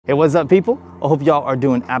Hey, what's up people? I hope y'all are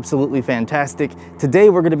doing absolutely fantastic. Today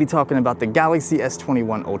we're going to be talking about the Galaxy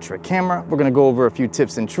S21 Ultra camera. We're going to go over a few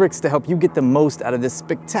tips and tricks to help you get the most out of this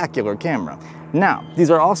spectacular camera. Now,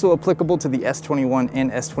 these are also applicable to the S21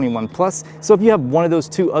 and S21 Plus, so if you have one of those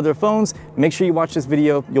two other phones, make sure you watch this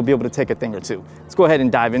video. You'll be able to take a thing or two. Let's go ahead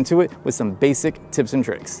and dive into it with some basic tips and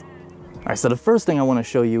tricks. All right, so the first thing I want to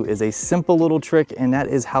show you is a simple little trick, and that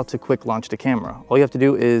is how to quick launch the camera. All you have to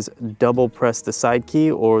do is double press the side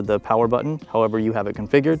key or the power button, however you have it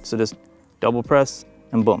configured. So just double press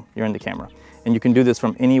and boom, you're in the camera. And you can do this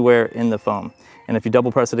from anywhere in the phone. And if you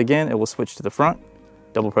double press it again, it will switch to the front.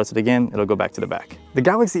 Double press it again, it'll go back to the back. The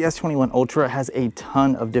Galaxy S21 Ultra has a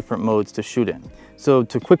ton of different modes to shoot in. So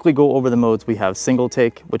to quickly go over the modes, we have single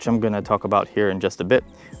take, which I'm gonna talk about here in just a bit.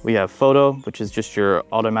 We have photo, which is just your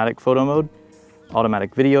automatic photo mode,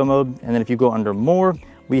 automatic video mode. And then if you go under more,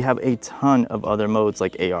 we have a ton of other modes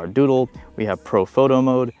like AR doodle. We have pro photo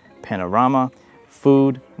mode, panorama,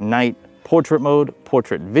 food, night, portrait mode,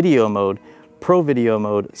 portrait video mode, pro video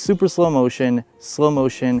mode, super slow motion,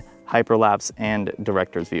 hyperlapse, and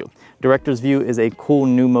director's view. Director's view is a cool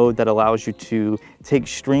new mode that allows you to take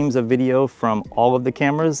streams of video from all of the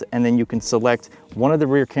cameras, and then you can select one of the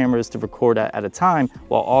rear cameras to record at a time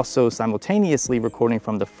while also simultaneously recording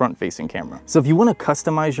from the front-facing camera. So if you want to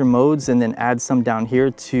customize your modes and then add some down here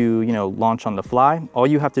to, launch on the fly, all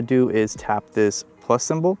you have to do is tap this plus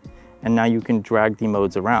symbol, and now you can drag the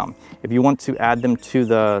modes around. If you want to add them to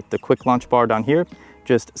the quick launch bar down here,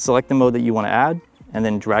 just select the mode that you want to add, and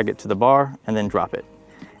then drag it to the bar and then drop it.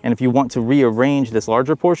 And if you want to rearrange this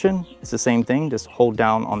larger portion, it's the same thing. Just hold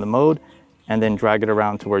down on the mode and then drag it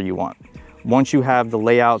around to where you want. Once you have the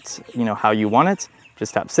layout, how you want it,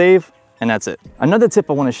 just tap save and that's it. Another tip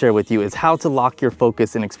I want to share with you is how to lock your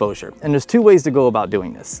focus and exposure. And there's two ways to go about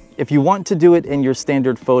doing this. If you want to do it in your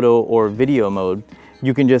standard photo or video mode,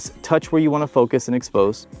 you can just touch where you want to focus and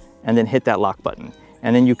expose and then hit that lock button.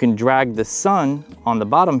 And then you can drag the sun on the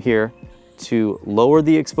bottom here to lower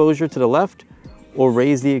the exposure to the left or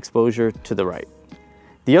raise the exposure to the right.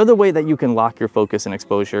 The other way that you can lock your focus and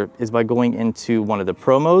exposure is by going into one of the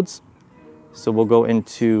pro modes. So we'll go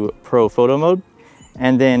into pro photo mode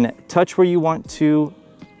and then touch where you want to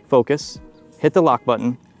focus, hit the lock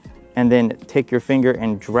button, and then take your finger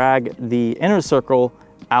and drag the inner circle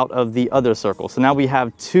out of the other circle. So now we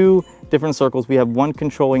have two different circles. We have one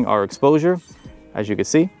controlling our exposure, as you can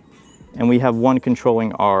see, and we have one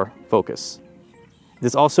controlling our focus.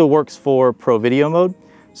 This also works for pro video mode.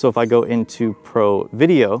 So if I go into pro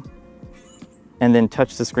video and then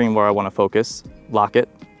touch the screen where I want to focus, lock it,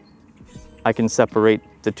 I can separate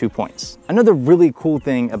the 2 points. Another really cool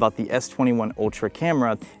thing about the S21 Ultra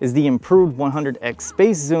camera is the improved 100x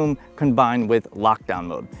space zoom combined with lockdown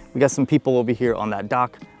mode. We got some people over here on that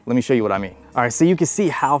dock. Let me show you what I mean. All right, so you can see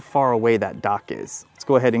how far away that dock is. Let's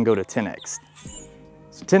go ahead and go to 10x.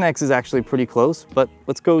 So 10x is actually pretty close, but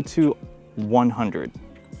let's go to 100.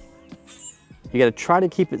 You gotta try to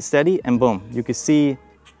keep it steady and boom, you can see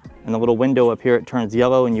in the little window up here, it turns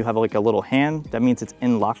yellow and you have like a little hand. That means it's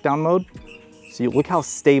in lockdown mode. So look how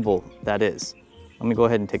stable that is. Let me go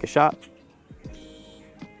ahead and take a shot.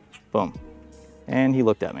 Boom. And he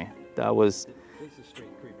looked at me. That was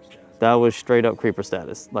straight up creeper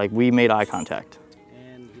status. Like we made eye contact.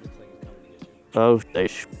 And he looks like he's coming to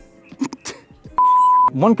get you.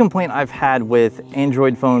 Oh, One complaint I've had with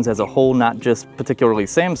Android phones as a whole, not just particularly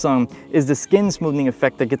Samsung, is the skin smoothing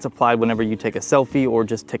effect that gets applied whenever you take a selfie or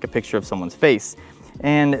just take a picture of someone's face.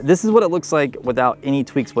 And this is what it looks like without any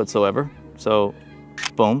tweaks whatsoever. So,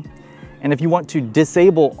 boom. And if you want to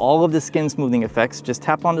disable all of the skin smoothing effects, just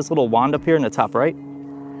tap on this little wand up here in the top right,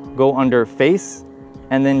 go under face,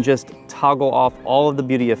 and then just toggle off all of the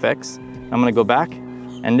beauty effects. I'm gonna go back,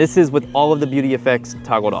 and this is with all of the beauty effects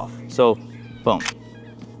toggled off. So, boom.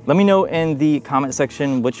 Let me know in the comment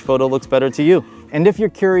section which photo looks better to you. And if you're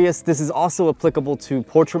curious, this is also applicable to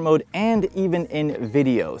portrait mode and even in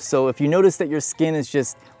video. So if you notice that your skin is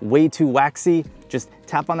just way too waxy, just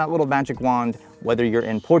tap on that little magic wand, whether you're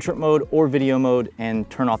in portrait mode or video mode, and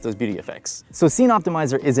turn off those beauty effects. So Scene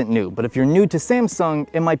Optimizer isn't new, but if you're new to Samsung,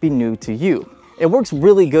 it might be new to you. It works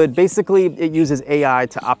really good. Basically, it uses AI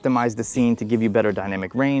to optimize the scene to give you better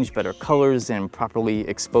dynamic range, better colors, and properly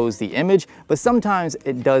expose the image, but sometimes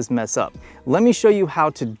it does mess up. Let me show you how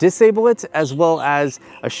to disable it, as well as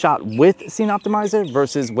a shot with Scene Optimizer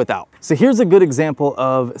versus without. So here's a good example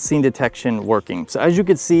of scene detection working. So as you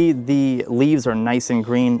can see, the leaves are nice and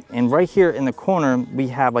green, and right here in the corner, we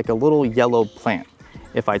have like a little yellow plant.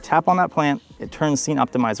 If I tap on that plant, it turns Scene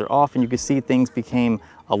Optimizer off, and you can see things became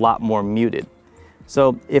a lot more muted.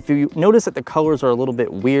 So if you notice that the colors are a little bit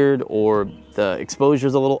weird or the exposure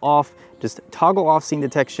is a little off, just toggle off scene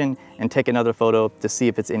detection and take another photo to see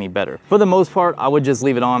if it's any better. For the most part, I would just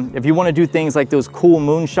leave it on. If you want to do things like those cool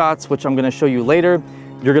moon shots, which I'm going to show you later,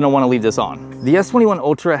 you're going to want to leave this on. The S21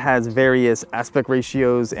 Ultra has various aspect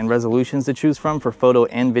ratios and resolutions to choose from for photo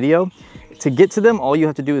and video. To get to them, all you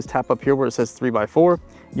have to do is tap up here where it says 3x4.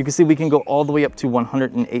 You can see we can go all the way up to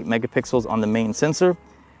 108 megapixels on the main sensor.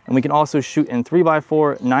 And we can also shoot in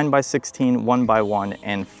 3x4, 9x16, 1x1,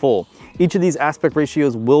 and full. Each of these aspect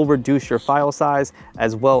ratios will reduce your file size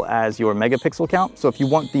as well as your megapixel count. So if you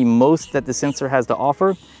want the most that the sensor has to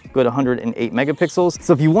offer, go to 108 megapixels.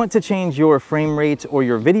 So if you want to change your frame rate or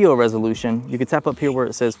your video resolution, you can tap up here where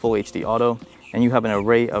it says Full HD Auto, and you have an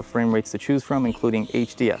array of frame rates to choose from, including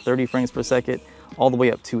HD at 30 frames per second, all the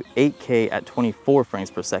way up to 8K at 24 frames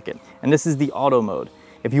per second. And this is the auto mode.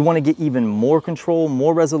 If you want to get even more control,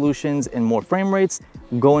 more resolutions, and more frame rates,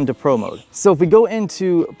 go into Pro mode. So if we go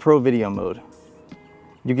into Pro Video mode,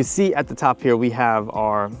 you can see at the top here we have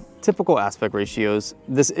our typical aspect ratios.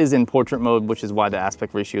 This is in portrait mode, which is why the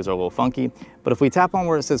aspect ratios are a little funky. But if we tap on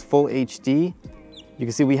where it says Full HD, you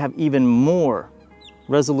can see we have even more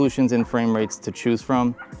resolutions and frame rates to choose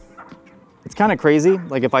from. It's kind of crazy.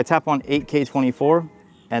 Like if I tap on 8K 24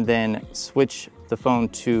 and then switch the phone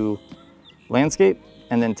to landscape,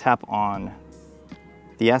 and then tap on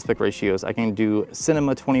the aspect ratios, I can do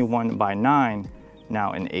Cinema 21:9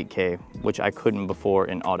 now in 8K, which I couldn't before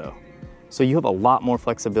in auto. So you have a lot more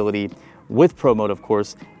flexibility with Pro mode, of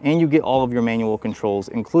course, and you get all of your manual controls,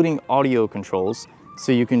 including audio controls.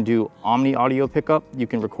 So you can do Omni audio pickup, you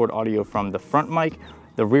can record audio from the front mic,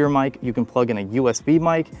 the rear mic, you can plug in a USB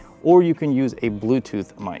mic, or you can use a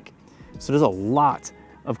Bluetooth mic. So there's a lot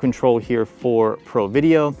of control here for Pro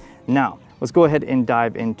Video. Now, let's go ahead and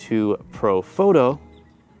dive into Pro Photo.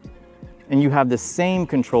 And you have the same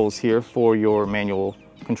controls here for your manual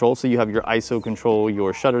control. So you have your ISO control,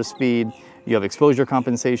 your shutter speed, you have exposure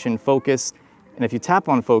compensation, focus. And if you tap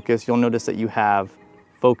on focus, you'll notice that you have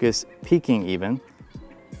focus peaking even,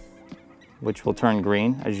 which will turn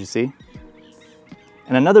green as you see.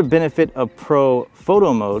 And another benefit of Pro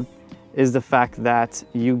Photo mode is the fact that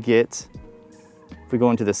you get, if we go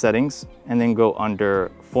into the settings and then go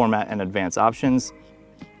under Format and Advanced Options,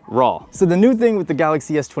 RAW. So the new thing with the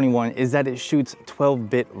Galaxy S21 is that it shoots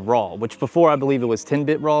 12-bit RAW, which before I believe it was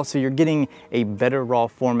 10-bit RAW, so you're getting a better RAW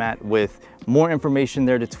format with more information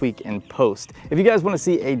there to tweak in post. If you guys want to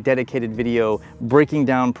see a dedicated video breaking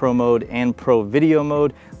down Pro mode and Pro Video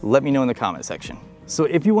mode, let me know in the comment section. So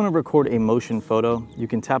if you want to record a motion photo, you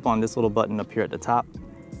can tap on this little button up here at the top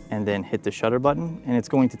and then hit the shutter button, and it's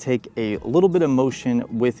going to take a little bit of motion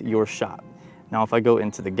with your shot. Now if I go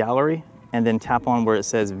into the gallery and then tap on where it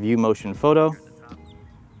says View Motion Photo,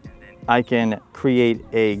 I can create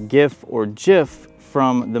a GIF or GIF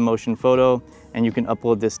from the motion photo, and you can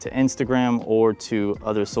upload this to Instagram or to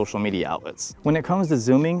other social media outlets. When it comes to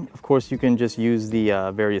zooming, of course, you can just use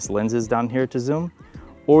the various lenses down here to zoom,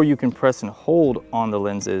 or you can press and hold on the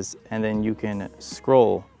lenses and then you can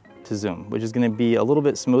scroll to zoom, which is going to be a little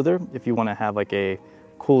bit smoother if you want to have like a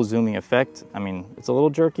cool zooming effect. I mean, it's a little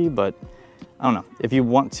jerky, but I don't know. If you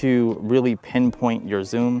want to really pinpoint your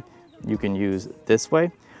zoom, you can use this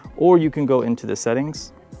way, or you can go into the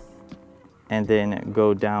settings and then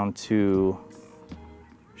go down to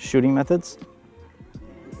shooting methods.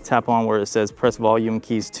 Tap on where it says press volume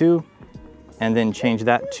keys 2, and then change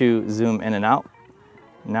that to zoom in and out.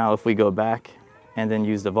 Now if we go back and then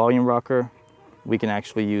use the volume rocker, we can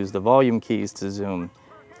actually use the volume keys to zoom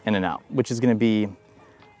in and out, which is going to be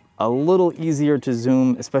a little easier to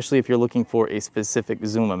zoom, especially if you're looking for a specific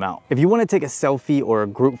zoom amount. If you want to take a selfie or a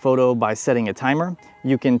group photo by setting a timer,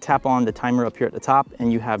 you can tap on the timer up here at the top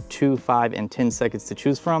and you have 2, 5, and 10 seconds to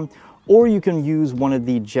choose from, or you can use one of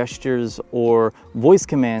the gestures or voice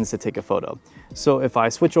commands to take a photo. So if I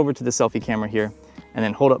switch over to the selfie camera here and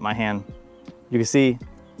then hold up my hand, you can see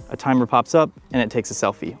a timer pops up and it takes a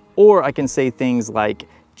selfie. Or I can say things like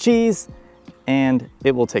cheese and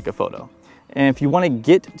it will take a photo. And if you want to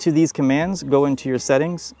get to these commands, go into your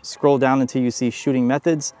settings, scroll down until you see shooting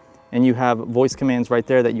methods, and you have voice commands right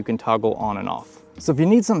there that you can toggle on and off. So if you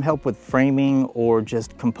need some help with framing or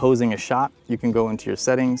just composing a shot, you can go into your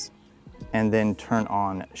settings and then turn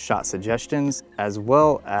on shot suggestions as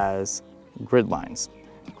well as grid lines.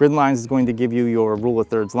 Grid lines is going to give you your rule of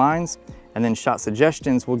thirds lines, and then shot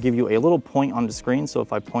suggestions will give you a little point on the screen. So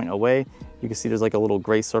if I point away, you can see there's like a little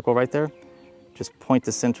gray circle right there. Just point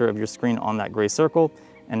the center of your screen on that gray circle,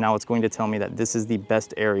 and now it's going to tell me that this is the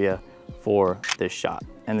best area for this shot,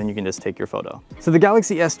 and then you can just take your photo. So the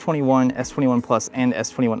Galaxy S21, S21 Plus, and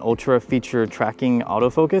S21 Ultra feature tracking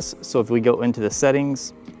autofocus. So if we go into the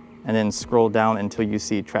settings and then scroll down until you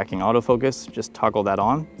see tracking autofocus, just toggle that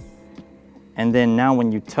on. And then now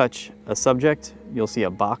when you touch a subject, you'll see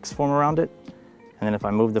a box form around it. And then if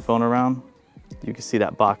I move the phone around, you can see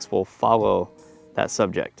that box will follow that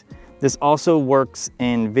subject. This also works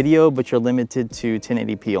in video, but you're limited to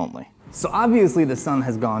 1080p only. So obviously the sun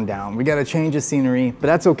has gone down. We got to change the scenery, but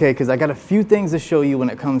that's okay because I got a few things to show you when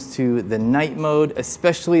it comes to the night mode,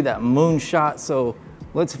 especially that moon shot. So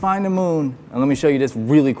let's find the moon and let me show you this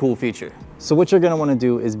really cool feature. So what you're going to want to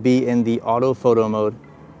do is be in the auto photo mode.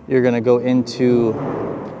 You're going to go into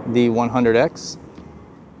the 100x,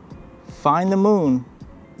 find the moon.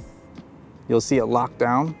 You'll see it locked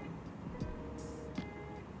down.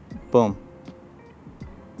 Boom.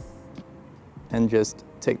 And just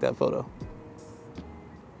take that photo.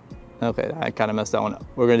 Okay, I kind of messed that one up.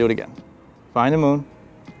 We're gonna do it again. Find the moon,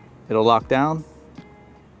 it'll lock down,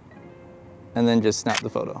 and then just snap the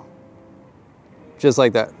photo. Just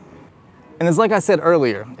like that. And it's like I said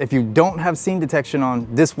earlier, if you don't have scene detection on,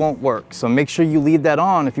 this won't work. So make sure you leave that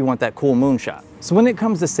on if you want that cool moon shot. So when it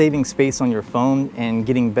comes to saving space on your phone and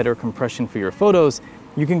getting better compression for your photos,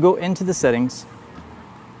 you can go into the settings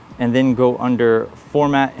and then go under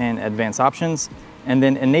Format and Advanced Options, and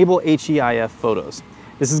then enable HEIF photos.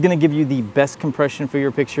 This is gonna give you the best compression for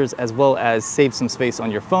your pictures as well as save some space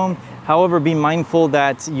on your phone. However, be mindful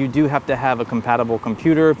that you do have to have a compatible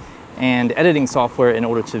computer and editing software in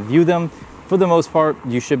order to view them. For the most part,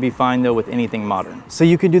 you should be fine though with anything modern. So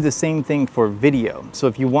you could do the same thing for video. So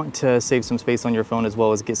if you want to save some space on your phone as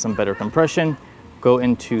well as get some better compression, go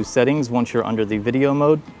into settings once you're under the video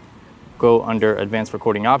mode, go under advanced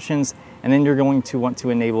recording options, and then you're going to want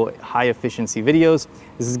to enable high efficiency videos.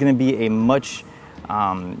 This is going to be a much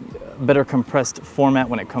better compressed format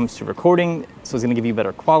when it comes to recording, so it's going to give you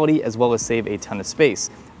better quality as well as save a ton of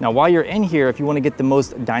space. Now while you're in here, if you want to get the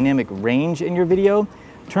most dynamic range in your video,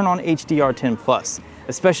 turn on HDR10 Plus,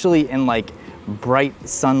 especially in like bright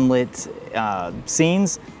sunlit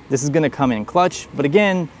scenes. This is going to come in clutch, but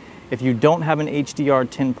again, if you don't have an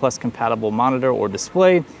HDR10 Plus compatible monitor or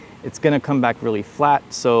display, it's gonna come back really flat.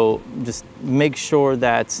 So just make sure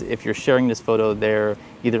that if you're sharing this photo, they're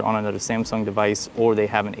either on another Samsung device or they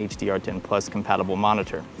have an HDR10 Plus compatible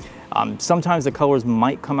monitor. Sometimes the colors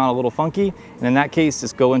might come out a little funky, and in that case,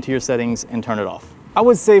 just go into your settings and turn it off. I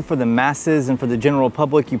would say for the masses and for the general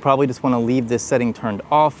public, you probably just wanna leave this setting turned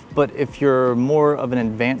off, but if you're more of an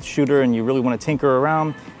advanced shooter and you really wanna tinker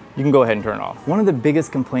around, you can go ahead and turn it off. One of the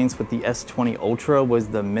biggest complaints with the S20 Ultra was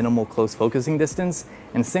the minimal close focusing distance,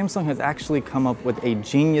 and Samsung has actually come up with a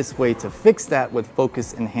genius way to fix that with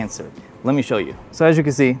Focus Enhancer. Let me show you. So as you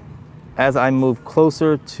can see, as I move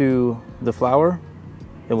closer to the flower,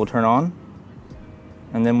 it will turn on.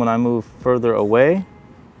 And then when I move further away,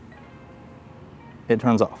 it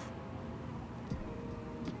turns off.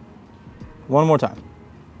 One more time.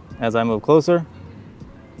 As I move closer,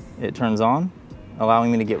 it turns on,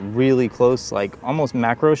 allowing me to get really close, like almost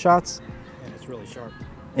macro shots. And it's really sharp.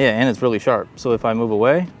 Yeah, and it's really sharp. So if I move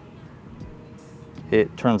away,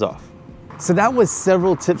 it turns off. So that was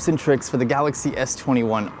several tips and tricks for the Galaxy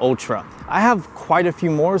S21 Ultra. I have quite a few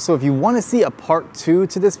more, so if you want to see a part 2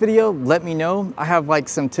 to this video, let me know. I have like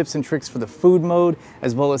some tips and tricks for the food mode,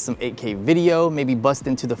 as well as some 8K video, maybe bust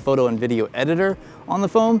into the photo and video editor on the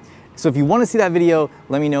phone. So if you want to see that video,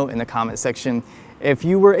 let me know in the comment section. If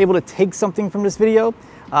you were able to take something from this video,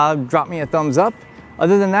 drop me a thumbs up.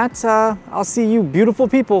 Other than that, I'll see you beautiful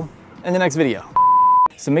people in the next video.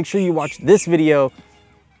 So make sure you watch this video.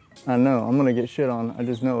 I know, I'm gonna get shit on, I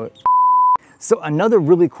just know it. So another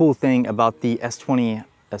really cool thing about the S20,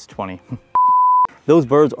 those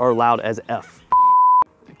birds are loud as F.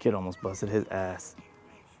 The kid almost busted his ass.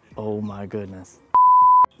 Oh my goodness.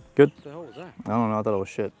 Good? What the hell was that? I don't know, I thought it was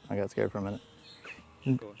shit. I got scared for a minute.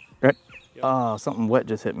 Right? Oh, something wet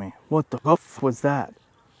just hit me. What the f was that?